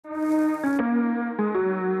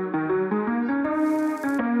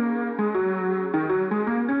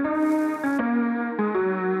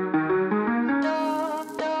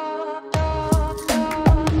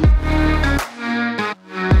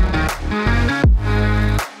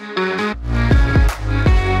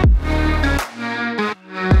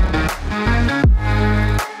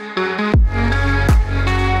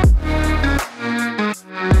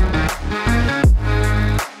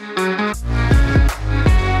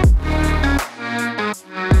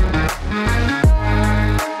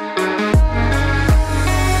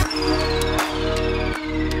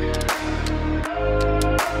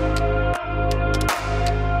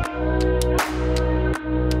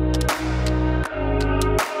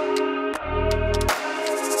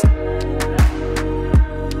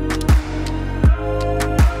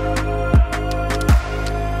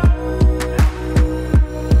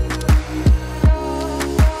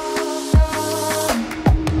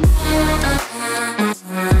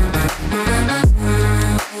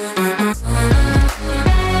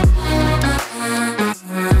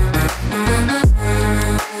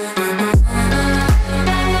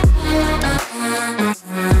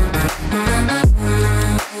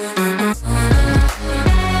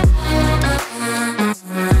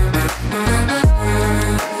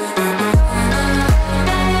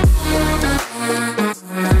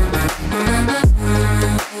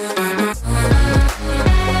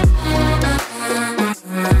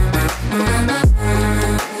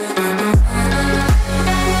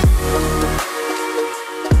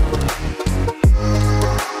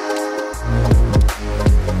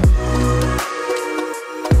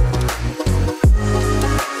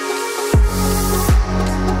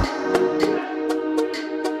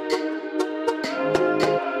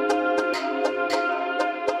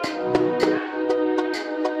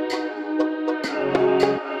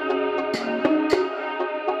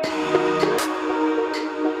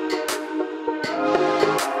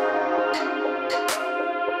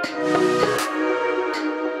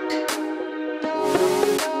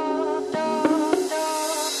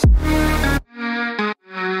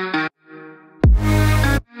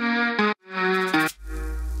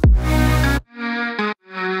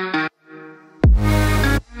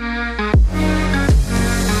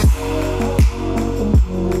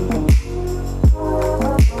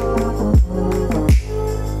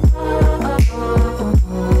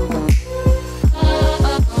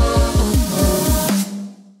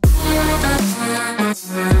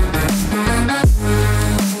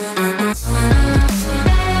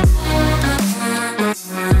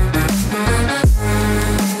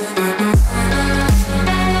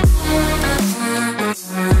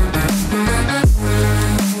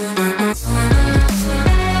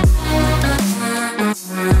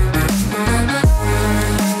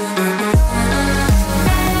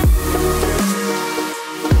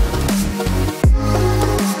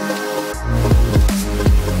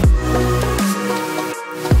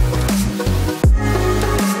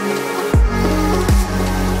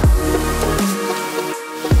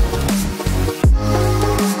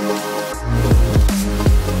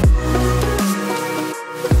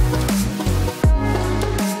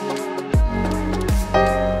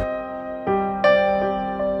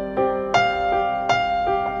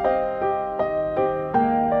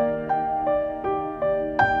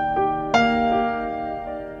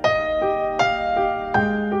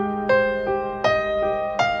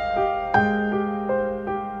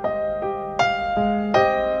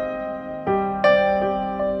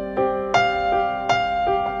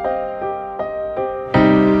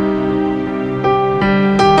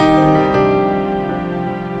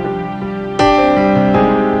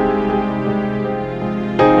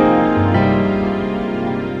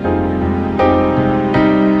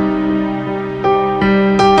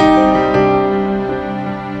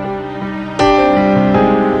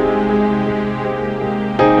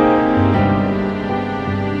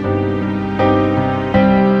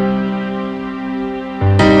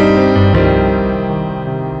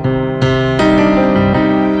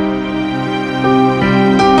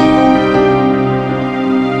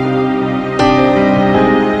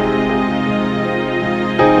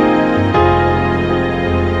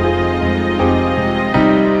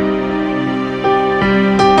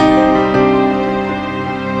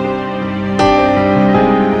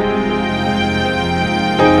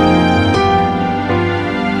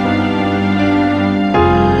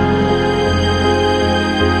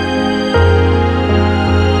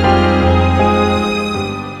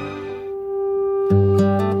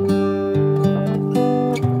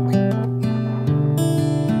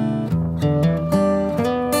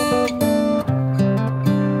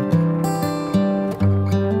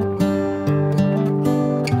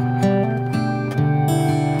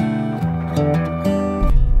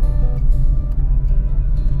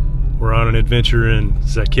adventure in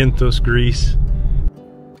Zakynthos, Greece.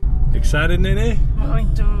 Excited, Nene?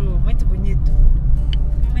 Muito, muito bonito.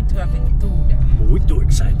 Muito aventura. Muito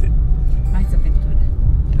excited. Mais aventura.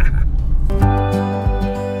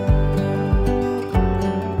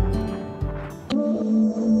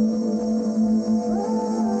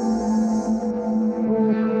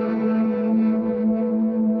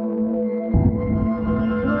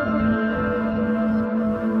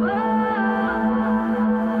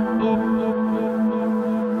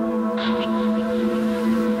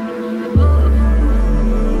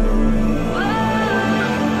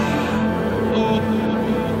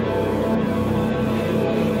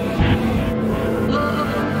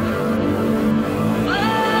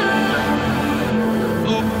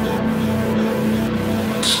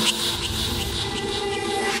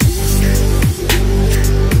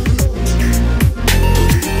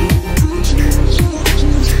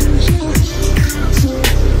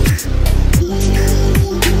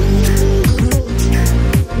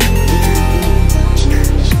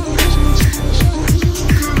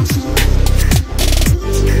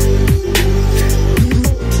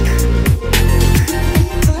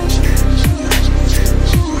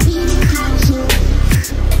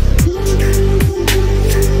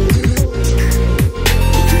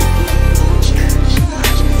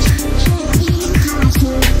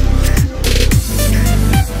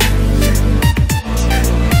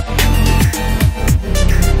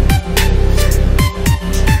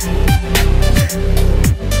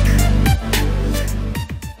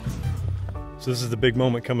 So this is the big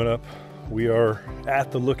moment coming up. We are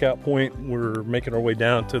at the lookout point. We're making our way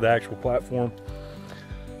down to the actual platform.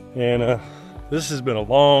 And this has been a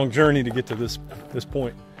long journey to get to this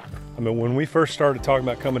point. I mean, when we first started talking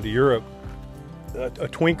about coming to Europe, a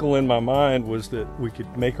twinkle in my mind was that we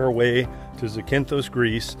could make our way to Zakynthos,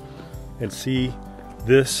 Greece, and see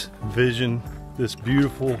this vision, this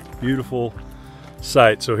beautiful, beautiful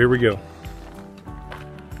sight. So here we go.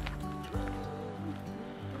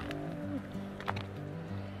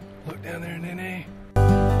 Look down there, Nene.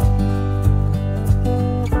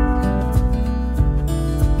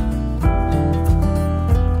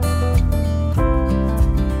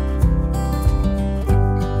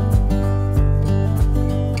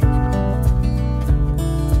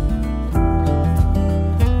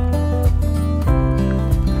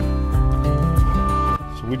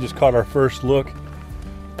 So we just caught our first look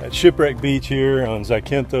at Shipwreck Beach here on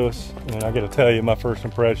Zakynthos, and I got to tell you, my first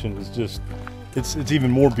impression is just it's even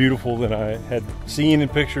more beautiful than I had seen in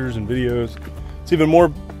pictures and videos. It's even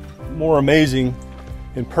more amazing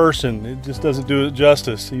in person. It just doesn't do it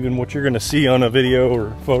justice. Even what you're going to see on a video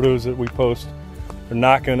or photos that we post are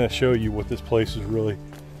not going to show you what this place is really.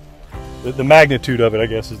 The magnitude of it, I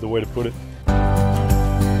guess, is the way to put it.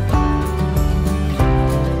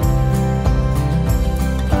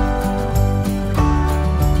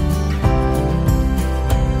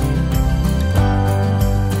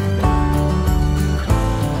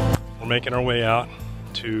 Making our way out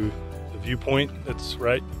to the viewpoint that's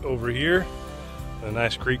right over here. A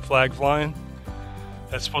nice Greek flag flying.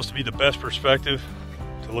 That's supposed to be the best perspective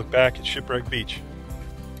to look back at Shipwreck Beach.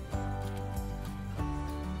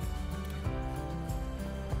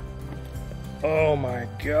 Oh my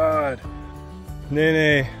God,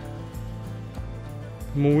 Nene,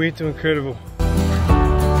 muito incredible.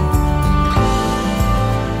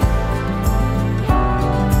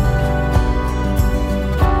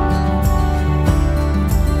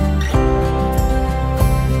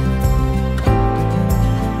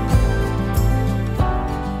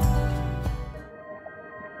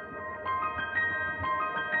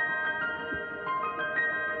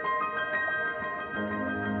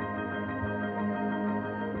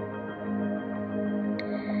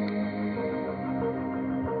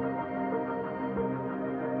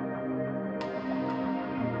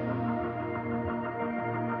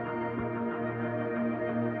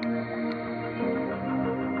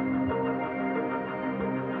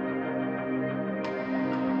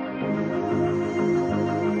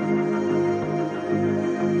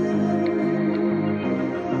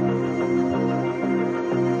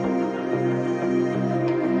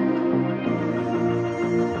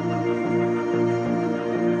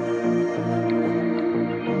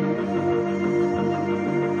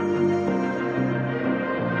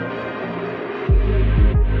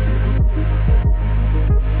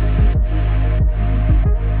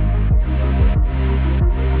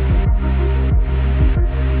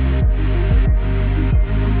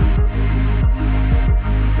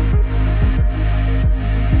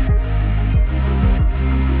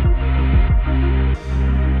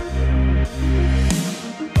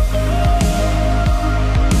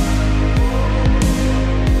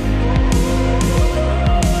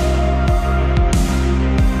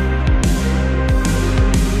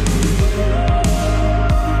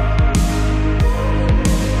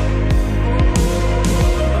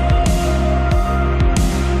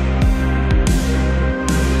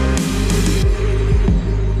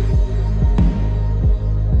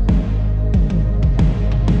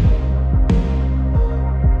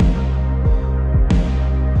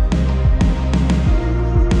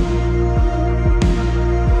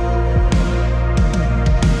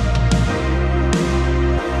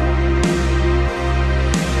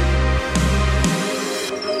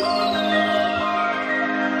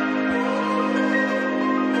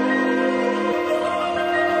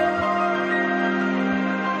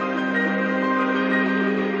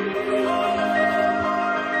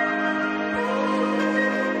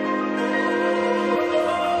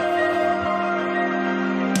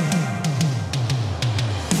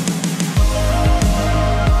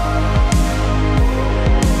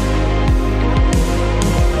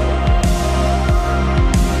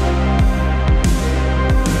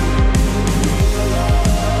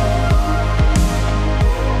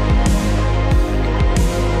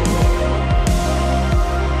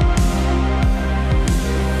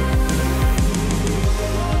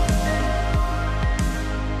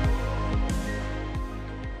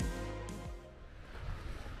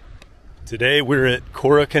 Today we're at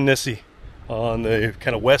Korakanisi on the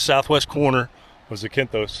kind of west-southwest corner of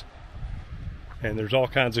Zakynthos. And there's all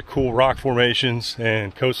kinds of cool rock formations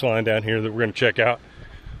and coastline down here that we're going to check out.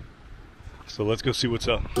 So let's go see what's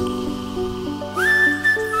up. Oh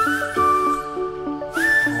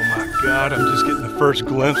my God, I'm just getting the first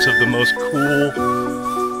glimpse of the most cool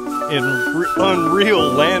and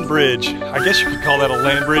unreal land bridge. I guess you could call that a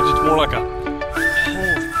land bridge. It's more like a...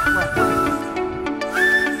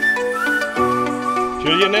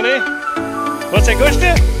 Julia Nene? What's that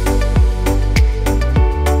gosta?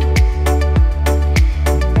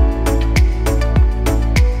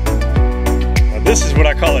 Now this is what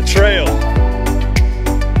I call a trail.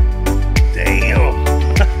 Damn.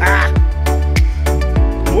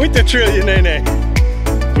 Muito trilha, Nene.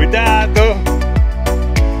 Cuidado.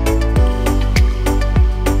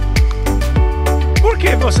 Por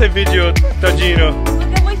que você vídeo, tadinho?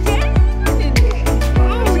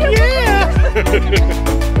 Oh yeah!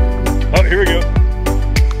 Oh, here we go.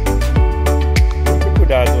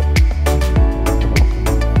 Cuidado.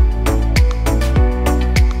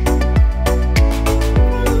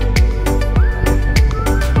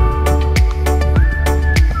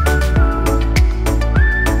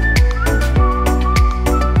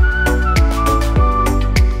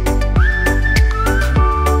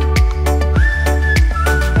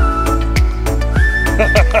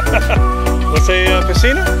 Você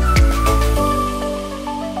piscina?